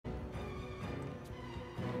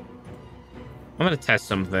I'm gonna test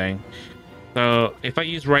something. So if I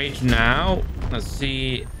use rage now, let's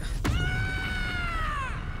see.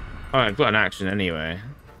 Oh, I've got an action anyway.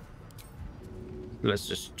 Let's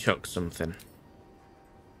just chuck something.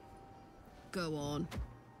 Go on.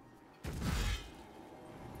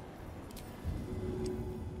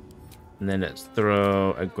 And then let's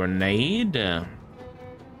throw a grenade.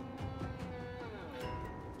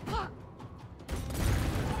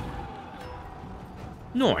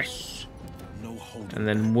 Nice. No holding. And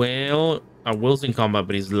then Will's in combat,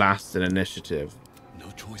 but he's last in initiative.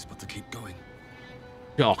 No choice but to keep going.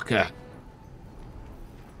 Shocker.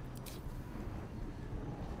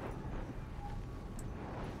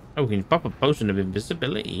 Oh, we can pop a potion of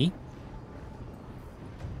invisibility.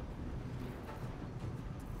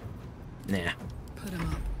 Nah. Put him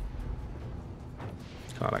up.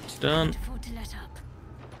 Karlak's done. Afford to let up.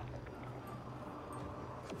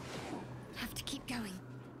 Have to keep going.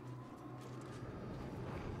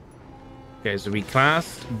 Okay, so we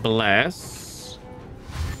cast Bless.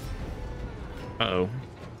 Uh-oh.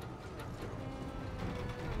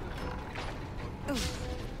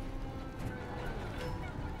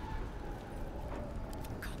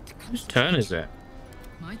 Whose turn is it?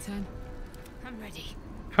 My turn. I'm ready.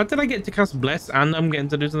 How did I get to cast Bless and I'm getting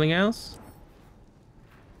to do something else?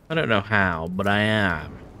 I don't know how, but I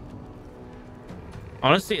am.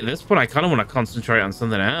 Honestly, at this point, I kind of want to concentrate on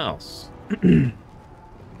something else.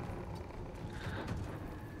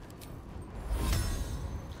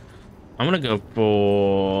 I'm going to go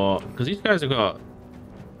for... Because these guys have got...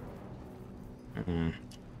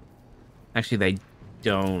 Actually, they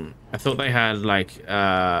don't. I thought they had, like,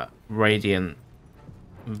 Radiant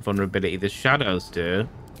vulnerability. The Shadows do.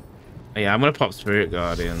 Oh, yeah, I'm going to pop Spirit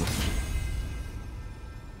Guardians.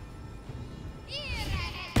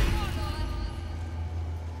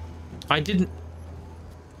 I didn't...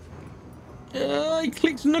 I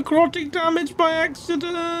clicked necrotic damage by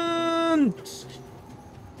accident.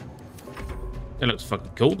 It looks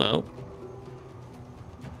fucking cool, though.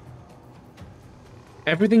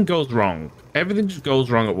 Everything goes wrong. Everything just goes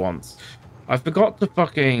wrong at once. I forgot to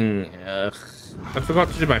fucking... I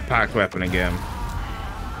forgot to do my packed weapon again.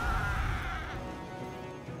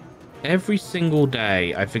 Every single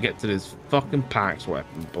day, I forget to do this fucking packed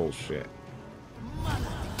weapon bullshit.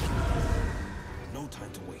 No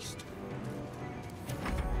time to waste.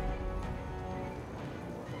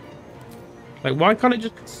 Like, why can't it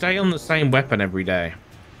just stay on the same weapon every day?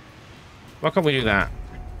 Why can't we do that?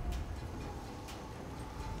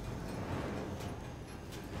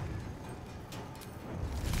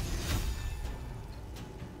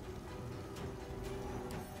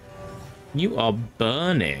 You are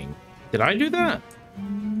burning. Did I do that?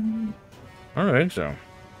 I don't think so.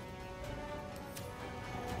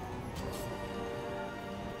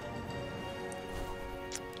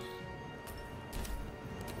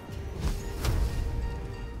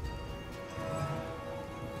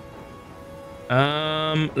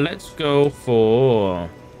 Let's go for...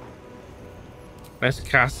 Let's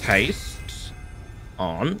cast haste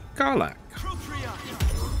on Karlak.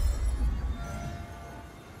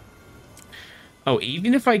 Oh,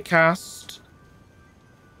 even if I cast...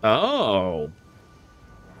 Oh.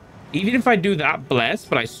 Even if I do that Bless,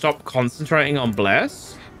 but I stop concentrating on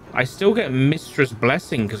Bless, I still get Mistress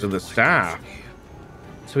Blessing because of the staff.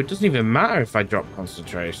 So it doesn't even matter if I drop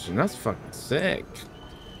concentration. That's fucking sick.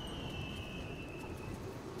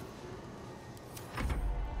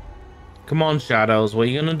 Come on, Shadows. What are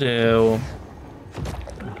you gonna do?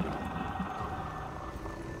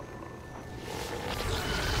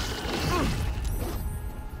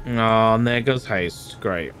 Oh, and there goes haste.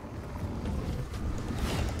 Great.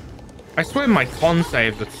 I swear my con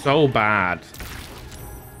saves are so bad.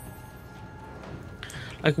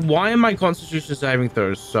 Like, why are my constitution saving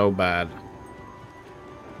throws so bad?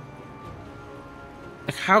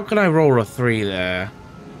 Like, how can I roll a 3 there?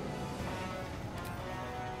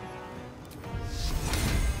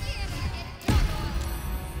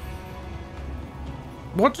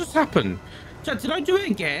 What just happened? Did I do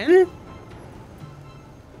it again?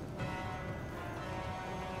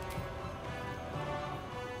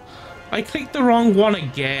 I clicked the wrong one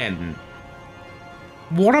again.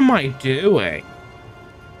 What am I doing?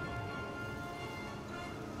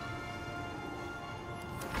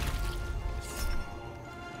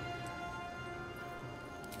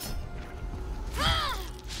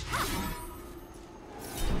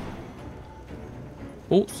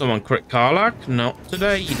 Oh, someone crit Karlak? Not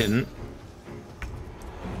today, you didn't.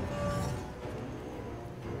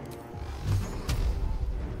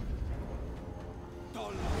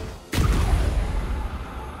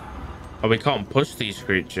 Oh, we can't push these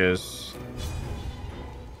creatures.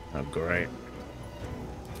 Oh, great.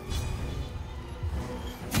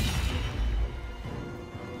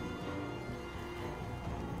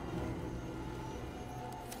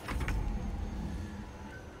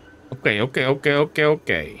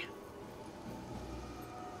 Okay.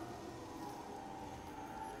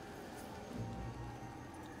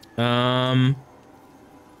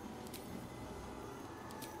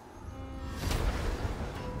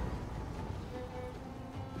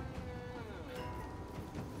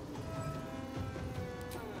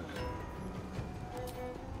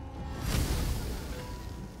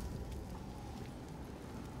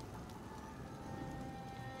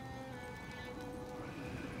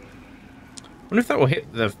 I wonder if that will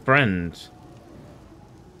hit the friend.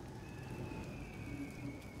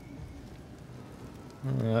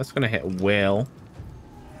 That's gonna hit Will.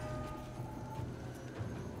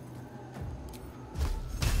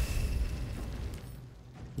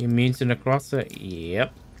 You mean to across it?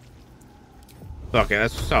 Yep. Fuck it,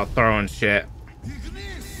 let's start throwing shit.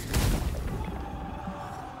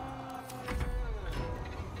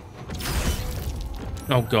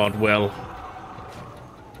 Oh god, Will.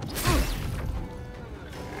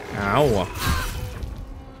 Ow.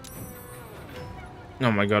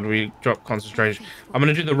 Oh my god, we dropped concentration. I'm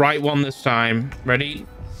gonna do the right one this time. Ready?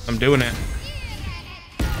 I'm doing it.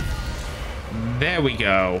 There we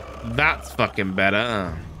go. That's fucking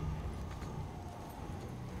better.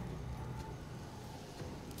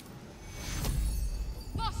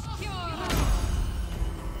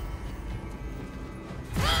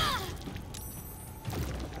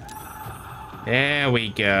 There we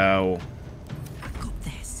go. Got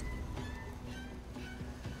this.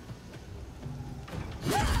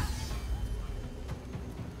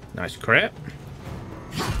 Nice crit.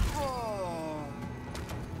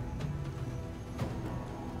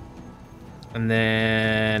 And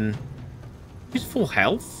then he's full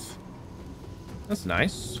health. That's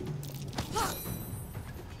nice.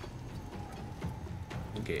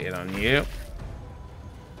 Get it on you.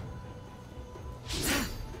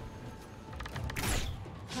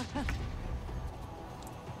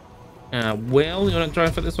 Will, you want to try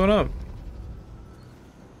and fit this one up?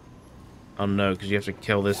 Oh no, because you have to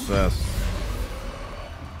kill this first.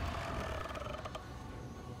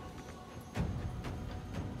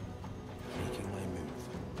 Making my move.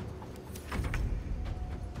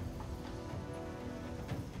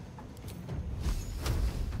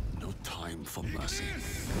 No time for mercy.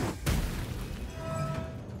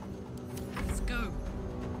 Let's go.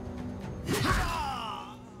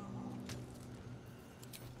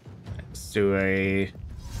 Let's do a...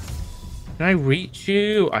 Can I reach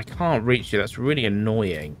you? I can't reach you. That's really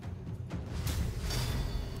annoying.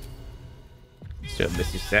 Let's do a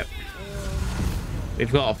missy step.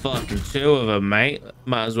 We've got a fucking two of them, mate.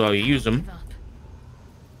 Might as well use them. Give up.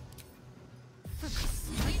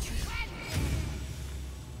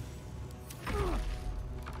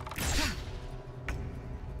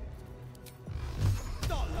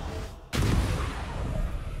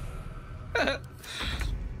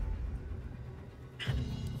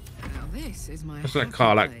 Now this is my. Let's let happy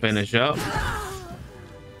Karlak place. finish up.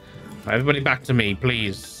 Everybody back to me,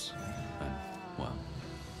 please. Well,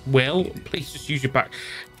 Will, please just use your back.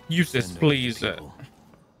 Use this, send please. people.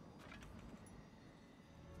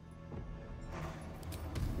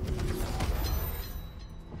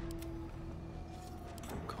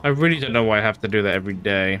 I really don't know why I have to do that every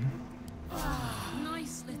day.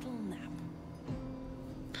 Nice little nap.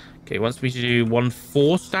 Okay, wants me to do 1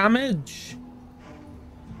 force damage.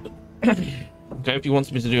 Okay, if he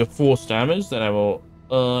wants me to do a force damage, then I will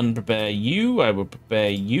unprepare you. I will prepare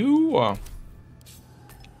you. All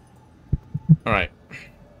right.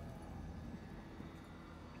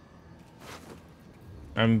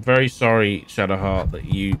 I'm very sorry, Shadowheart, that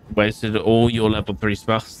you wasted all your level 3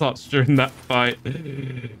 spell slots during that fight.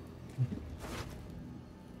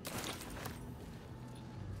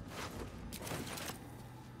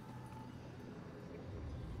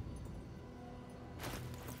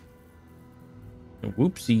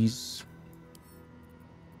 Whoopsies.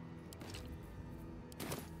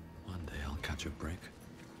 One day I'll catch a break.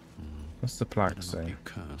 What's the plaque Better not say? be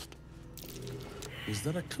cursed. Is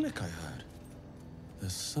that a click I heard?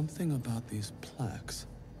 There's something about these plaques.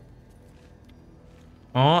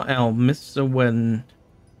 RL Mr. Wen.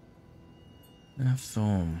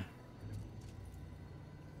 Thorn.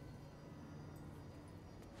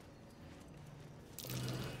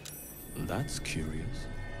 That's curious.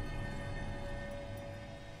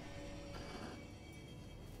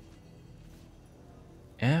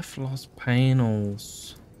 Air floss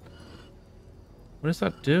panels. What is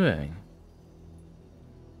that doing?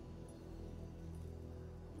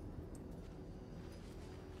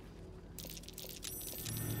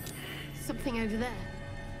 nothing over there.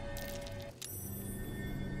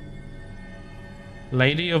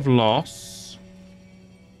 Lady of Loss.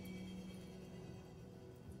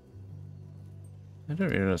 I don't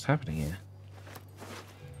really know what's happening here.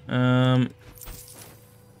 Let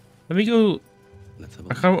me go.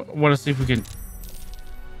 I kind of want to see if we can.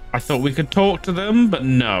 I thought we could talk to them, but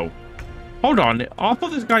no. Hold on. I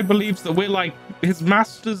thought this guy believes that we're like his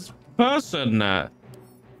master's person.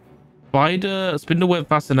 Spider, spindleweb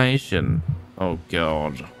fascination. Oh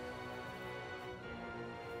god.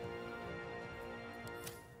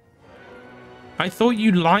 I thought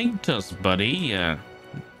you liked us, buddy.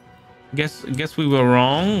 Guess we were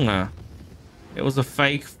wrong. It was a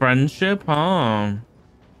fake friendship, huh?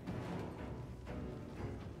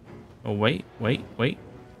 Oh wait.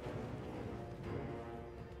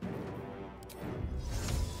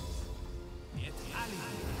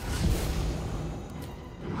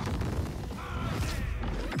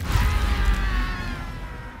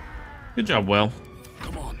 Good job, Will.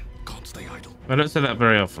 Come on, can't stay idle. I don't say that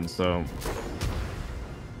very often, so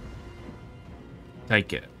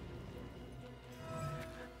take it.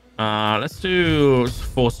 Let's do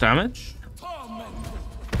force damage.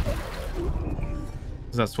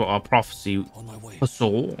 That's what our prophecy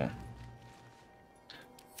saw. All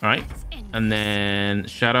right, and then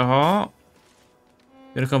Shadowheart.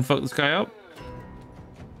 Gonna come fuck this guy up.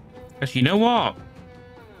 Actually, you know what?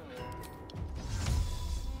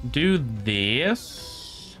 Do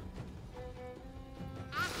this.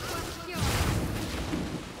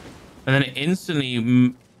 And then it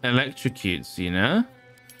instantly electrocutes, you know?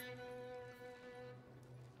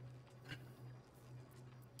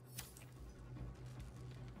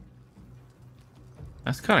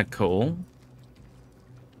 That's kind of cool.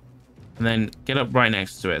 And then get up right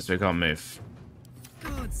next to it so it can't move.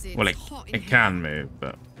 Well, it can move,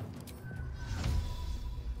 but...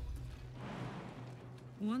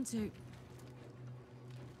 One, two.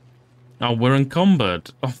 Oh, we're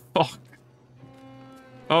encumbered. Oh, fuck.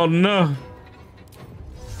 Oh, no.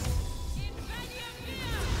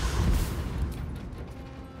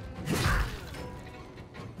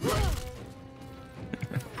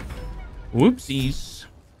 Whoopsies.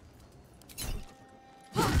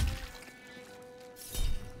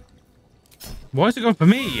 Why is it going for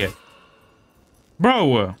me?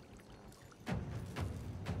 Bro.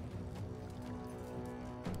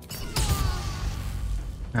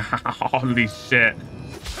 Holy shit.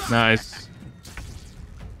 Nice.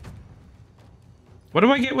 What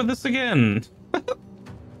do I get with this again?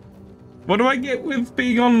 What do I get with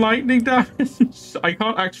being on lightning damage? I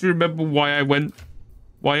can't actually remember why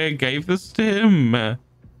I gave this to him.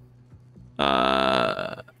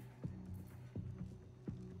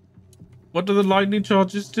 What do the lightning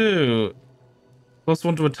charges do?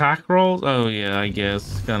 +1 to attack rolls? Oh yeah, I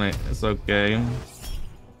guess. It's okay.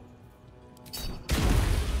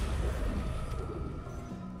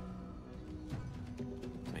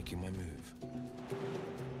 Making my move.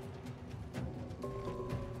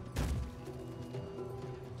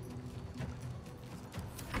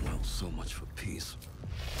 Well, so much for peace.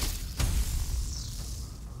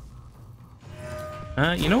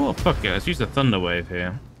 You know what? Fuck it. Let's use the thunder wave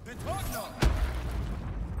here.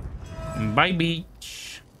 Bye,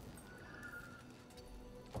 beach.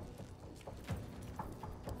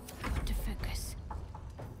 Got to focus.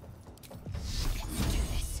 Let's do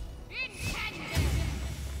this.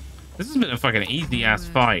 This has been a fucking easy ass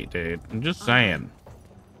fight, dude. I'm just saying.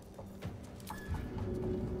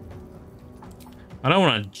 I don't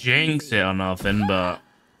want to jinx it or nothing, but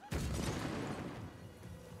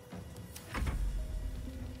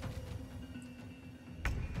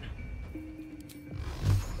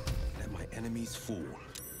Fall.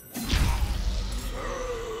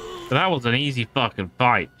 but that was an easy fucking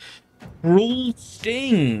fight. Cruel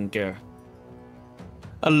Sting.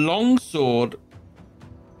 A longsword.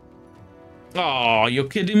 Oh, you're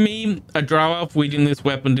kidding me? A drow elf wielding this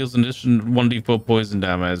weapon deals an additional 1d4 poison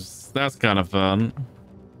damage. That's kind of fun.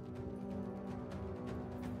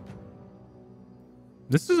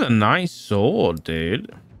 This is a nice sword,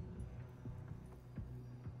 dude.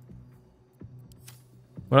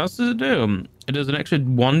 What else does it do? It does an extra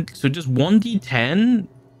 1, so just 1d10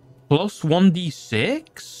 plus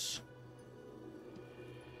 1d6?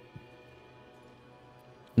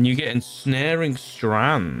 And you get ensnaring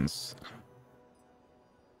strands.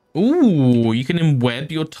 Ooh, you can enweb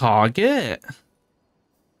your target.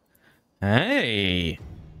 Hey.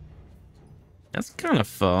 That's kind of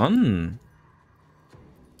fun.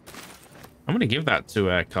 I'm going to give that to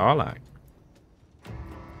Karlach.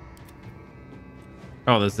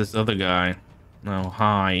 Oh, there's this other guy. Oh,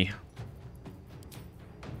 hi.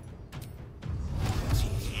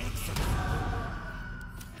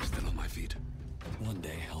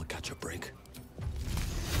 catch a break?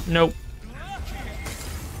 Nope.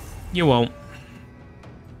 You won't.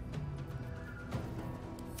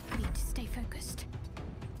 Need to stay focused.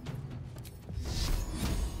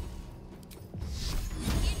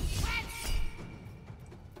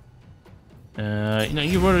 You know,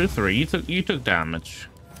 you rolled a 3. You took damage.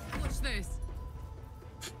 Watch this.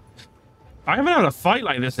 I haven't had a fight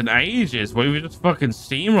like this in ages where we just fucking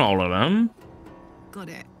steamrolling them. Got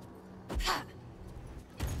it.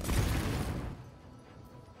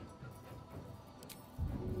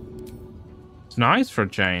 It's nice for a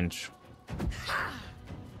change.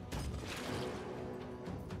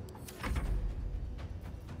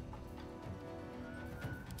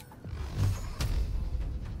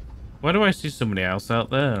 Why do I see somebody else out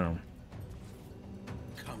there?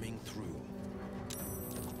 Coming through.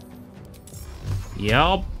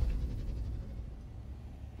 Yup.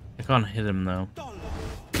 I can't hit him though.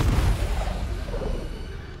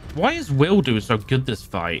 Why is Will doing so good this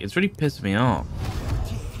fight? It's really pissed me off.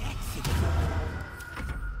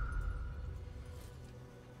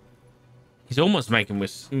 He's almost making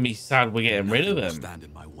me sad we're getting rid of him. Stand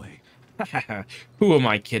in my way. Who am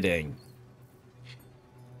I kidding?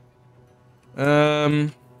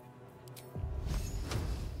 What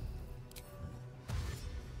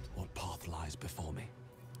path lies before me?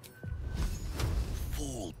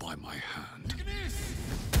 Fall by my hand.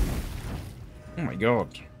 Oh my god.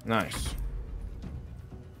 Nice.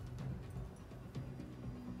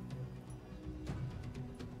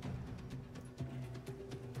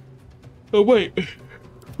 Oh wait.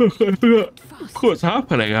 I forgot what's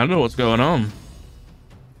happening. I know what's going on.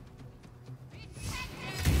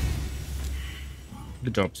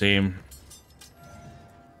 Good job, team.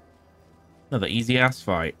 Another easy ass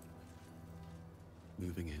fight.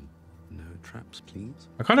 Moving in. No traps, please.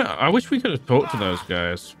 I wish we could have talked to those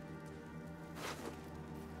guys.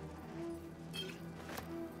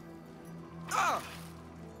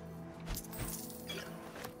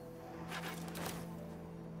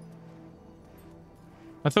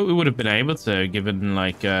 I thought we would have been able to, given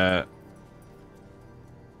like maybe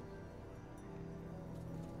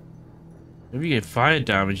you get fire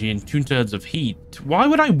damage and 2/3 of heat. Why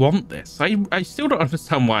would I want this? I still don't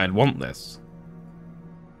understand why I'd want this.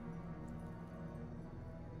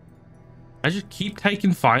 I just keep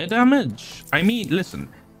taking fire damage. I mean, listen,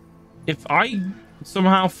 if I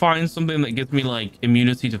somehow find something that gives me like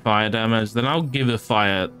immunity to fire damage, then I'll give a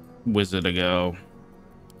fire wizard a go.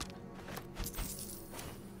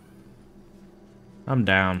 I'm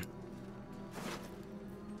down.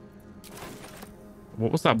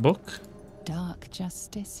 What was that book? Dark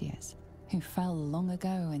justiciars who fell long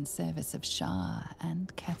ago in service of Shah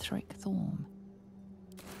and Ketheric Thorm.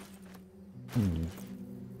 I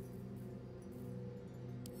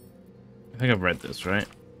think I've read this, right?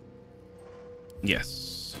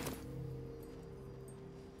 Yes.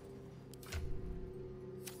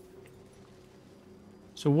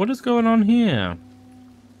 So what is going on here?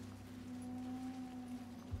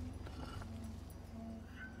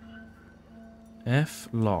 F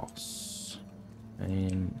loss.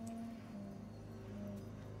 And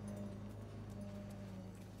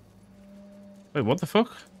wait, what the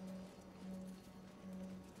fuck?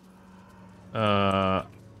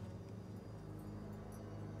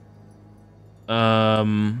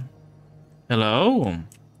 Hello?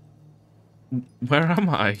 Where am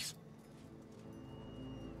I?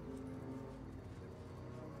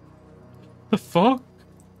 The fuck?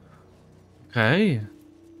 Okay.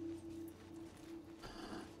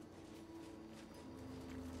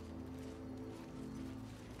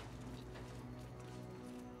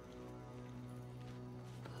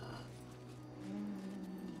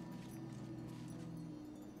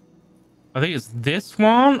 I think it's this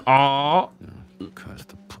one. Our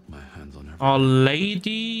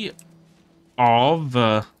Lady of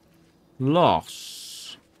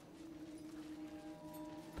Loss.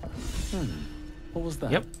 What was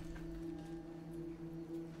that? Yep.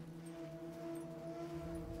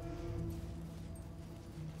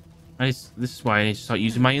 This is why I need to start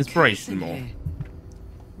using my inspiration more.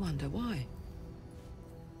 Wonder why.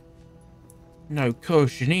 No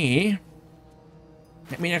caution here.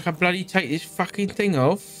 I mean, I can bloody take this fucking thing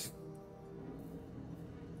off.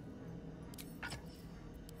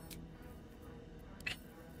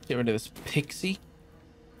 Get rid of this pixie.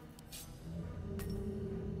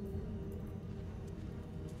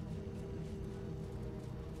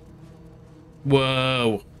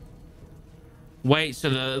 Whoa. Wait, so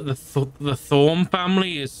the Thorm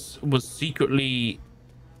family was secretly,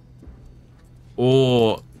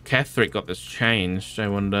 or Ketheric got this changed, I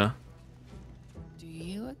wonder. Do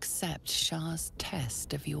you accept Shah's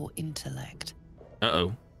test of your intellect?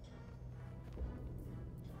 Uh-oh.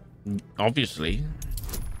 Obviously.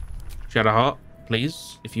 Shadowheart,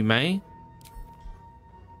 please, if you may.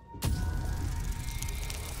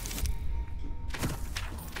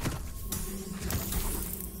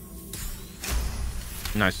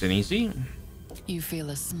 Nice and easy. You feel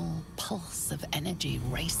a small pulse of energy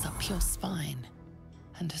race up your spine,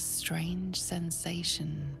 and a strange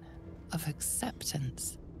sensation of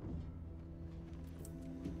acceptance.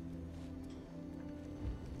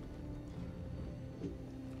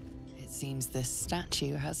 It seems this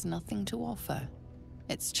statue has nothing to offer.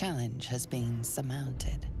 Its challenge has been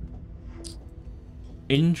surmounted.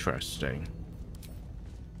 Interesting.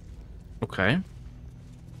 Okay.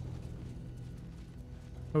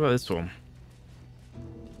 What about this one?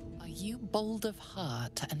 Are you bold of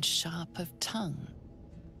heart and sharp of tongue?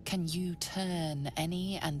 Can you turn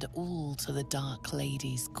any and all to the Dark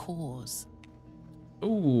Lady's cause?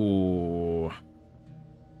 Ooh.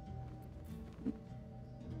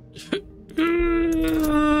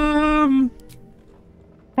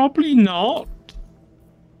 Probably not.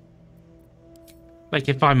 Like,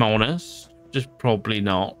 if I'm honest, just probably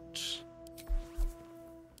not.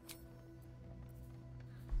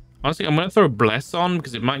 Honestly, I'm gonna throw Bless on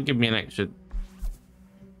because it might give me an extra.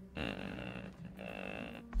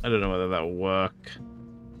 I don't know whether that will work,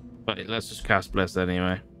 but let's just cast Bless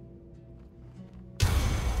anyway.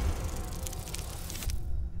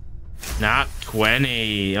 Not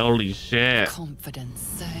 20. Holy shit. Confidence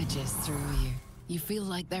surges through you. You feel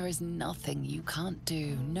like there is nothing you can't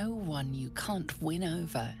do, no one you can't win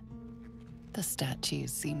over. The statue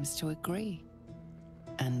seems to agree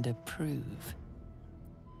and approve.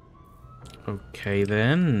 Okay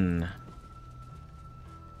then.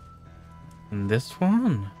 And this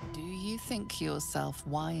one? Do you think yourself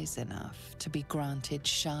wise enough to be granted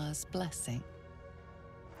Shah's blessing?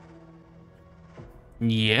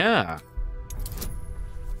 Yeah.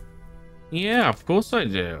 Yeah, of course I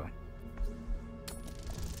do.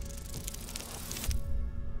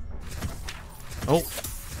 Oh,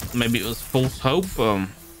 maybe it was false hope.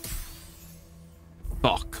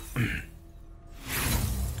 Fuck.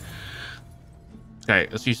 Okay,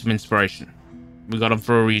 let's use some inspiration. We got him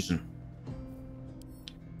for a reason.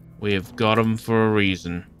 We have got him for a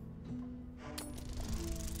reason.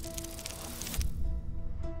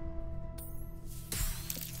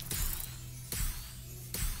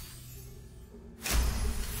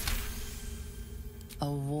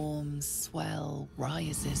 A warm swell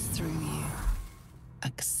rises through you.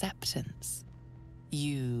 Acceptance.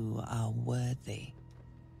 You are worthy.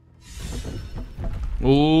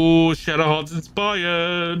 Oh, Shadowheart's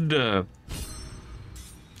inspired.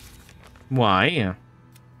 Why?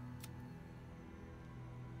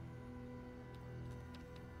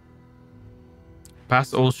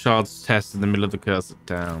 Pass all shards tests in the middle of the cursed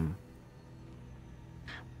town.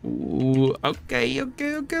 Ooh, okay.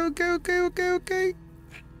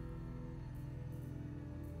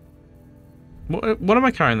 What am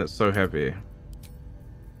I carrying that's so heavy?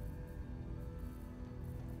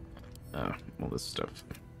 Oh, all this stuff.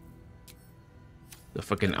 The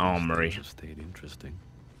fucking armory. Just stayed interesting.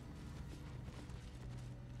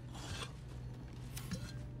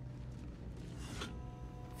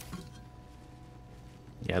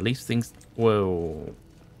 Yeah, at least things. Whoa.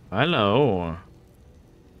 Hello.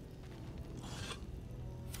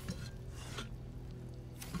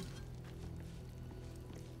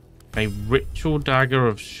 A ritual dagger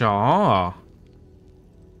of Shah.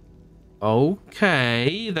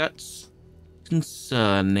 Okay, that's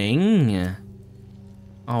concerning.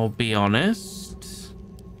 I'll be honest.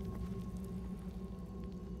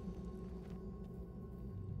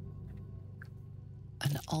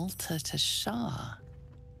 An altar to Shah.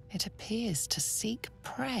 It appears to seek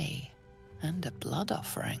prey and a blood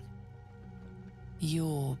offering.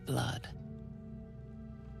 Your blood.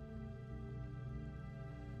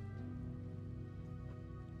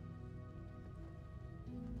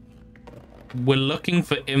 We're looking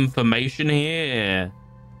for information here.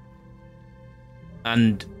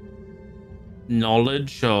 And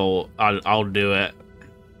knowledge, so I'll do it.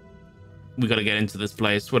 We gotta get into this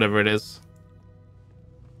place, whatever it is.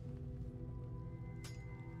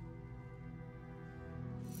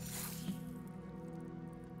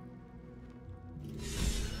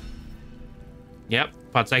 Yep,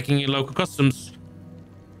 partaking in local customs.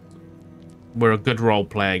 We're a good role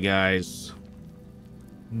player, guys.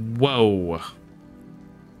 Whoa.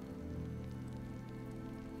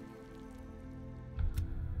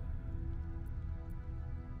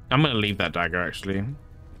 I'm gonna leave that dagger, actually.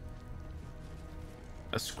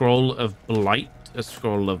 A scroll of blight, a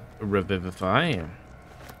scroll of revivify,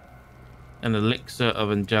 an elixir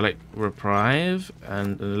of angelic reprieve,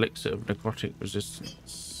 and an elixir of necrotic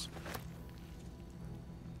resistance.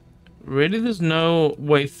 Really, there's no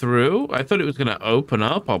way through? I thought it was going to open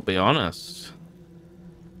up, I'll be honest.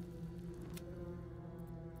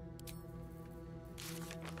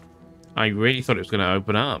 I really thought it was going to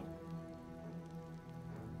open up.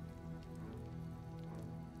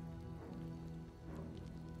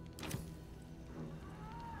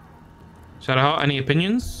 Shadowheart, any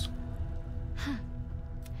opinions? Huh.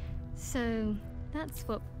 So that's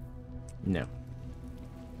what. No.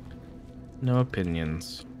 No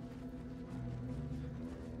opinions.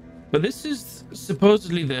 But this is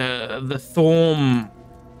supposedly the Thorm,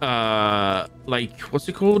 like, what's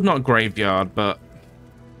it called? Not graveyard, but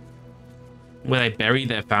where they bury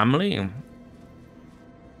their family.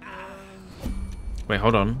 Wait,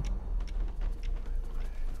 hold on.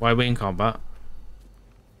 Why are we in combat?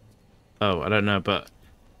 Oh, I don't know, but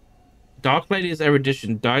Dark Lady's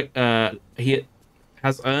erudition, he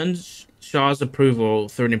has earned Shah's approval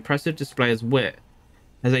through an impressive display as wit.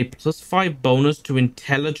 Has a +5 bonus to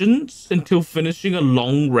intelligence until finishing a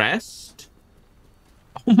long rest.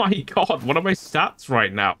 Oh my god, what are my stats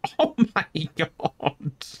right now? Oh my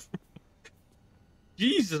god.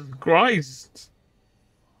 Jesus Christ.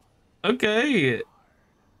 Okay.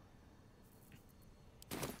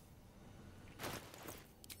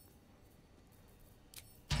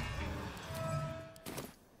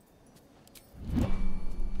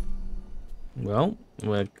 Well,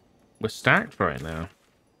 we're stacked right now.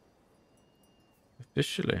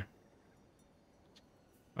 Officially.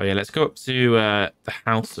 Oh yeah, let's go up to the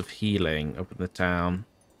House of Healing up in the town.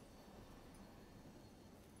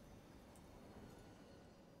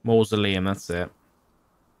 Mausoleum, that's it.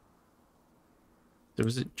 So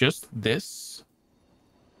was it just this?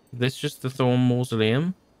 This just the Thorn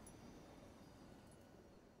Mausoleum?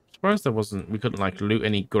 Surprised there wasn't, we couldn't like loot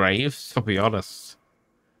any graves, I'll be honest.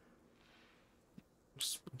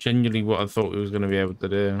 Just genuinely what I thought we was going to be able to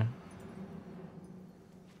do.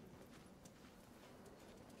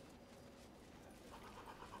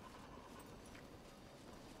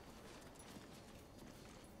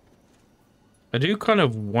 I do kind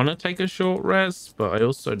of want to take a short rest, but I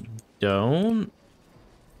also don't.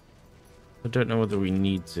 I don't know whether we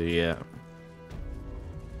need to yet.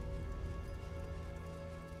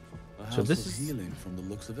 So this is healing from the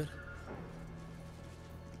looks of it.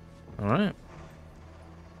 All right.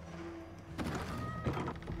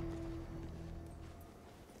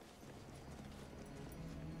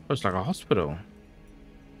 Oh, it's like a hospital.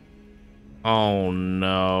 Oh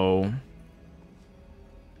no.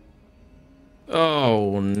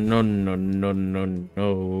 Oh no no no no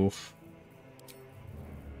no.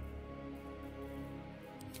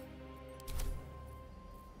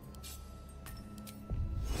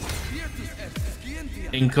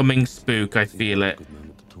 Incoming spook, I feel it.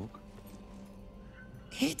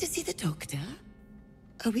 Here to see the doctor?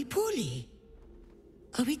 Are we poorly?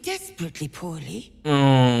 Are we desperately poorly? Oh.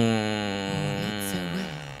 Not so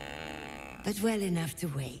well. But well enough to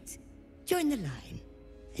wait. Join the line,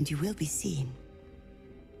 and you will be seen.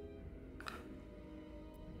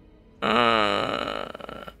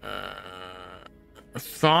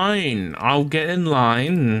 Fine, I'll get in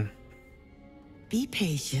line. Be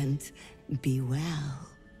patient. Be well.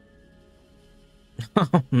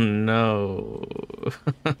 Oh no.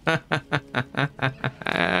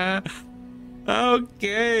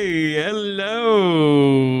 Okay,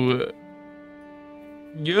 hello.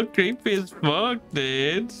 You're creepy as fuck,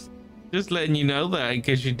 dude. Just letting you know that in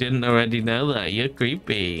case you didn't already know that. You're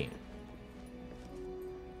creepy.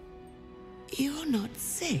 You're not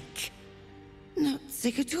sick. Not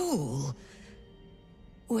sick at all.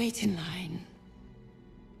 Wait in line.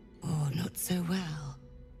 Oh, not so well.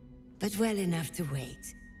 But well enough to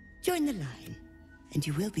wait. Join the line, and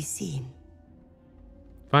you will be seen.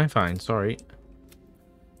 Fine, fine, sorry.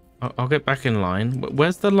 I'll get back in line.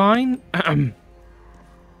 Where's the line?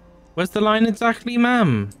 Where's the line exactly,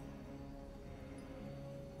 ma'am?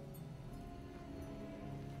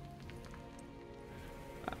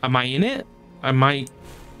 Am I in it? Am I...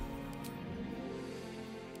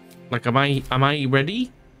 Like, am I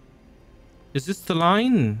ready? Is this the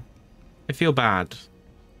line? I feel bad.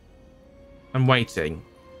 I'm waiting.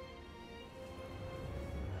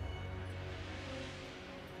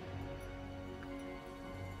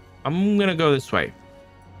 I'm gonna go this way.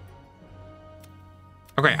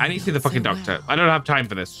 Okay, I need to see the fucking doctor. I don't have time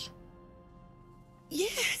for this.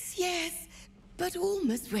 Yes, yes, but all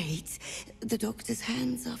must wait. The doctor's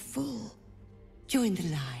hands are full. Join the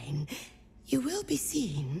line. You will be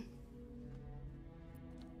seen.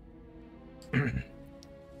 Look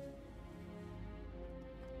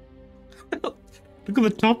at the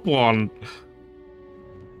top one.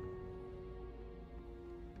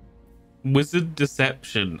 Wizard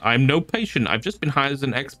deception. I'm no patient. I've just been hired as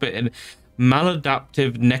an expert in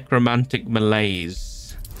maladaptive necromantic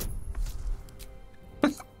malaise.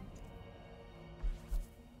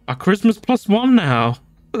 Our Christmas +1 now.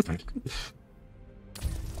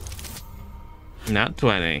 Nat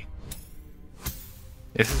 20.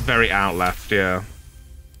 This is very out left, yeah.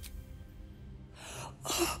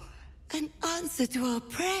 Oh, an answer to our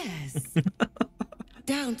prayers.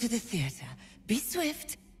 Down to the theater. Be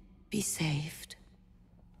swift. Be saved.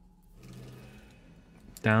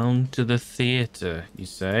 Down to the theater, you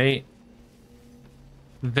say?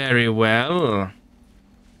 Very well.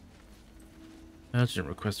 Urgent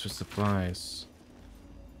request for supplies.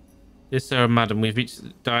 Yes, sir, madam. We've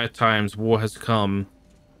reached dire times. War has come.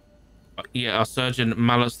 Yeah, our surgeon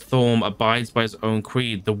Malus Thorm abides by his own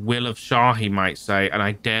creed, the will of Shah, he might say, and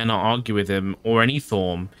I dare not argue with him or any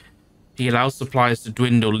Thorm. He allows supplies to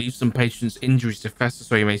dwindle, leaves some patients' injuries to fester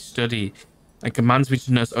so he may study, and commands me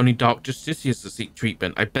to nurse only dark justiciars to seek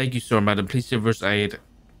treatment. I beg you, sir, madam, please give us aid.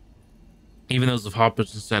 Even those of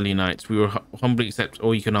Harpers and Selenites, we will humbly accept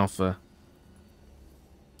all you can offer.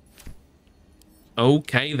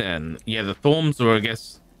 Okay, then. Yeah, the Thorms were, I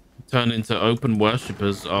guess, turned into open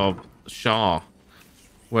worshippers of Shah,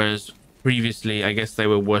 whereas previously, I guess they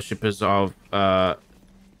were worshippers of the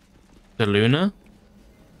Luna.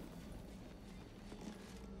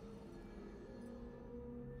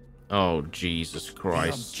 Oh, Jesus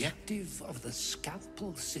Christ. The objective of the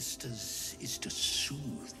Scalpel Sisters is to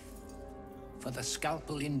soothe. For the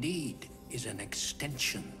Scalpel indeed is an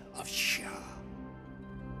extension of Shah.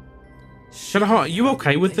 Shadowheart, are you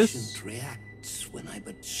okay with this? The patient reacts when I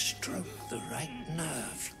but stroke the right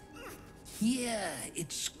nerve. Hear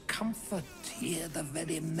its comfort, hear the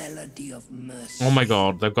very melody of mercy. Oh my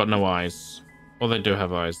god, they've got no eyes. Well, they do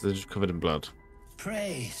have eyes, they're just covered in blood.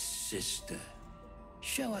 Pray, sister.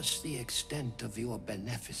 Show us the extent of your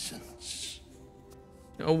beneficence.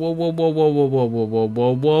 Oh, whoa, whoa, whoa, whoa, whoa, whoa, whoa,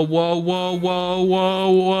 whoa, whoa, whoa, whoa, whoa,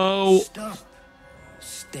 whoa, whoa. Stop.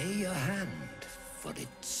 Stay your hand, for it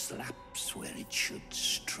slaps where it should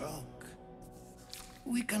stroke.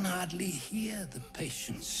 We can hardly hear the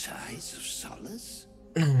patient's sighs of solace.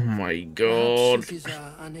 Oh my god. Perhaps it is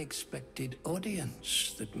our unexpected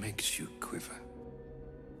audience that makes you quiver.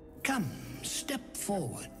 Come, step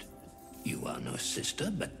forward. You are no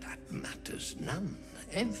sister, but that matters none.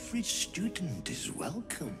 Every student is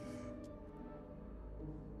welcome.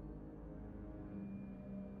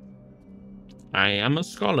 I am a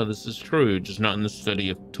scholar, this is true, just not in the study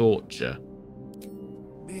of torture.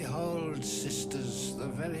 Behold, sisters, the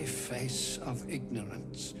very face of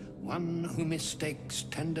ignorance. One who mistakes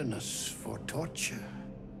tenderness for torture.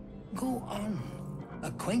 Go on,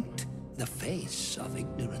 acquaint the face of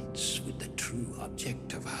ignorance with the true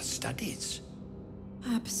object of our studies.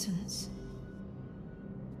 Absence.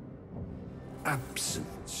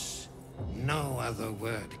 Absence. No other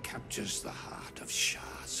word captures the heart of Shah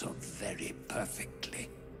so very perfectly.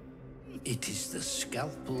 It is the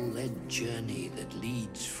scalpel-led journey that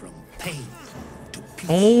leads from pain to peace.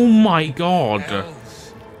 Oh my god.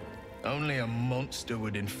 Hells. Only a monster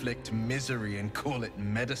would inflict misery and call it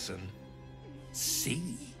medicine.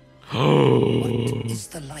 See? What is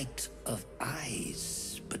the light of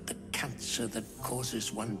eyes but the cancer that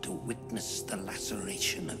causes one to witness the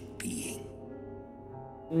laceration of being?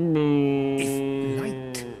 If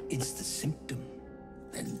light is the symptom,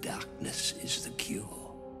 then darkness is the cure.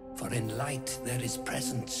 For in light there is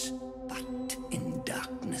presence, but in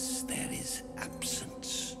darkness there is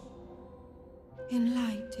absence. In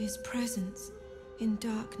light is presence, in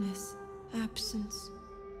darkness, absence.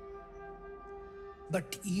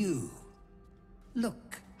 But you,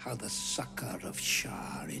 look how the succor of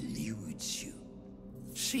Shah eludes you.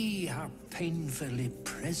 See how painfully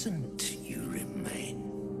present you remain.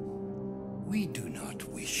 We do not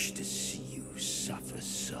wish to see you suffer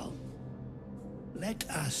so. Let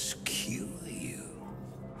us cure you.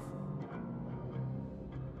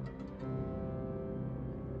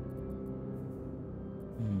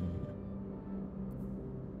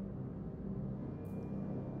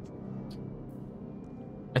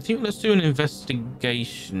 I think let's do an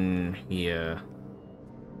investigation here.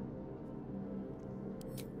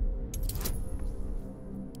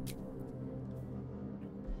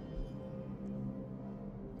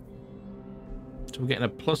 So we're getting a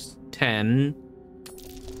 +10.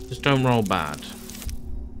 Just don't roll bad.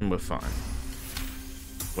 And we're fine.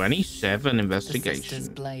 27 The investigation. sisters'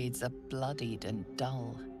 blades are bloodied and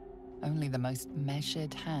dull. Only the most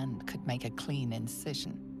measured hand could make a clean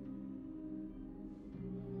incision.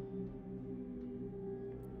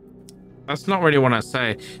 That's not really what I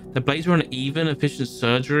say. The blades were uneven, efficient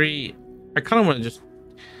surgery. I kind of want to just...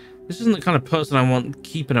 This isn't the kind of person I want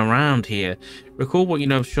keeping around here. Recall what you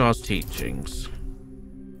know of Shah's teachings.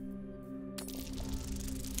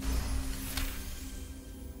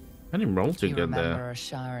 I didn't roll too You good there. remember a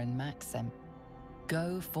Sharon maxim.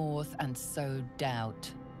 Go forth and sow doubt,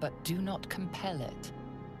 but do not compel it,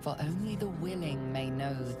 for only the willing may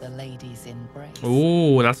know the lady's embrace.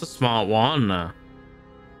 Oh, that's a smart one.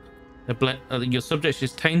 Your subject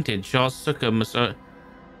is tainted. Shah's succor must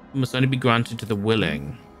only be granted to the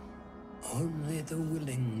willing. Only the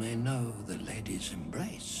willing may know the lady's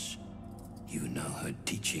embrace. You know her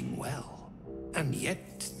teaching well. And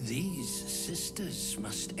yet these sisters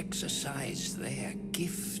must exercise their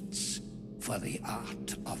gifts, for the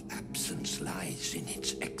art of absence lies in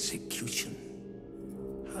its execution.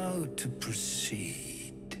 How to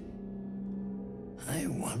proceed? I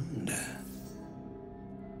wonder.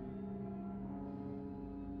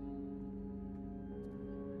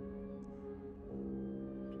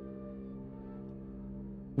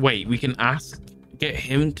 Wait, we can get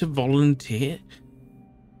him to volunteer?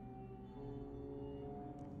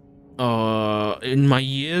 In my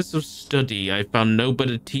years of study, I found no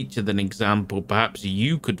better teacher than example. Perhaps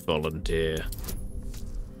you could volunteer.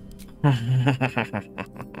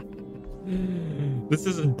 This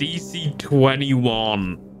is a DC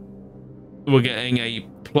 21. We're getting a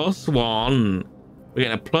 +1. We're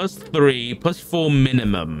getting a +3, +4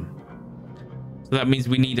 minimum. So that means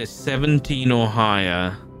we need a 17 or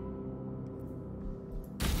higher.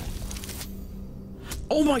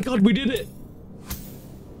 Oh my god, we did it!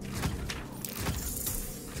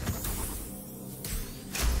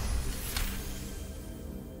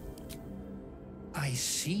 I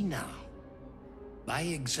see now. By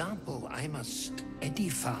example, I must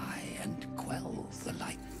edify and quell the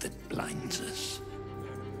light that blinds us.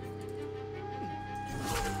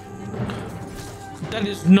 That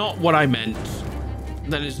is not what I meant.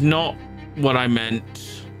 That is not what I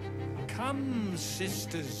meant. Come,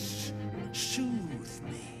 sisters, soothe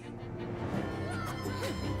me.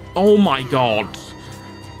 Oh my god.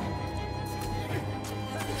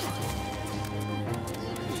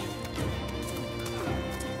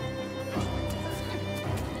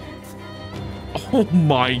 Oh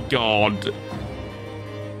my god.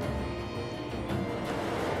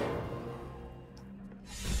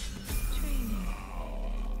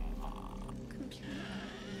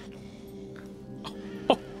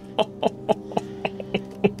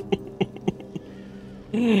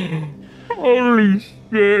 Holy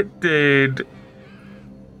shit, dude.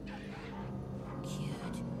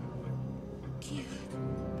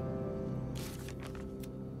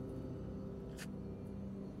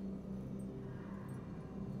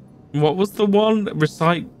 What was the one?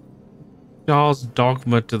 Recite Shah's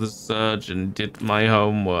dogma to the surgeon. Did my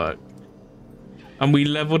homework. And we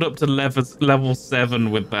leveled up to level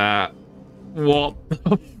 7 with that. What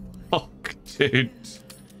the fuck, dude?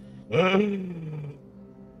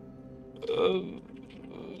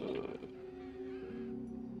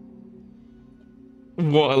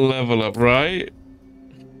 What a level up, right?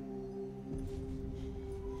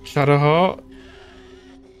 Shadowheart?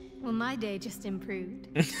 Well, my day just improved.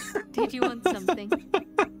 Did you want something?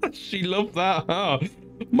 She loved that, huh?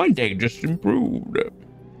 My day just improved.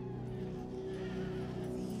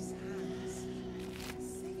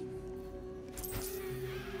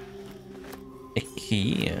 A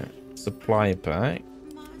key. Supply pack.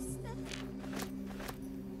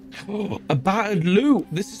 Oh, a battered loot.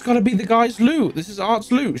 This has got to be the guy's loot. This is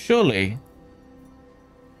Art's loot, surely.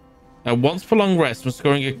 Once for long rest, when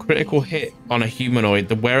scoring a critical hit on a humanoid,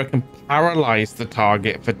 the wearer can paralyze the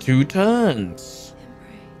target for 2 turns.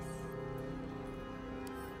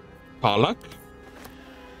 Harlock?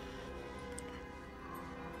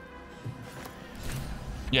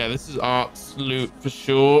 Yeah, this is Art's loot for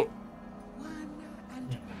sure.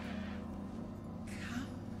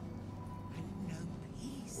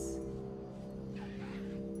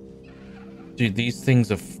 Dude, these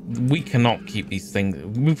things are... We cannot keep these things.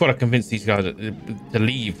 We've got to convince these guys to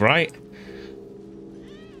leave, right?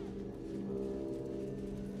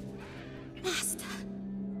 Master.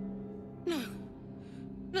 No.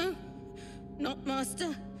 No. Not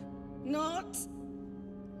Master. Not.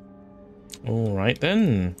 All right,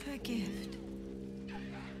 then. Her gift.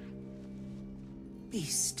 Be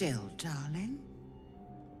still, darling.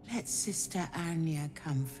 Let Sister Anya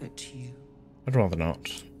comfort you. I'd rather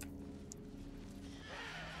not.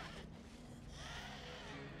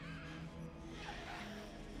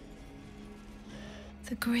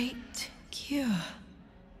 The great cure.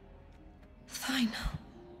 Final.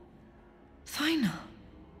 Final.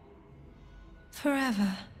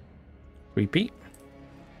 Forever. Creepy.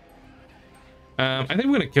 I think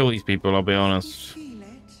we're gonna kill these people, I'll be honest.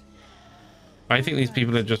 I think these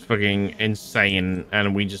people are just fucking insane,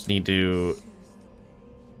 and we just need to...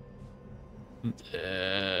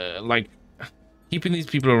 like, keeping these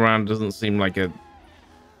people around doesn't seem like a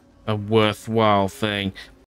worthwhile thing.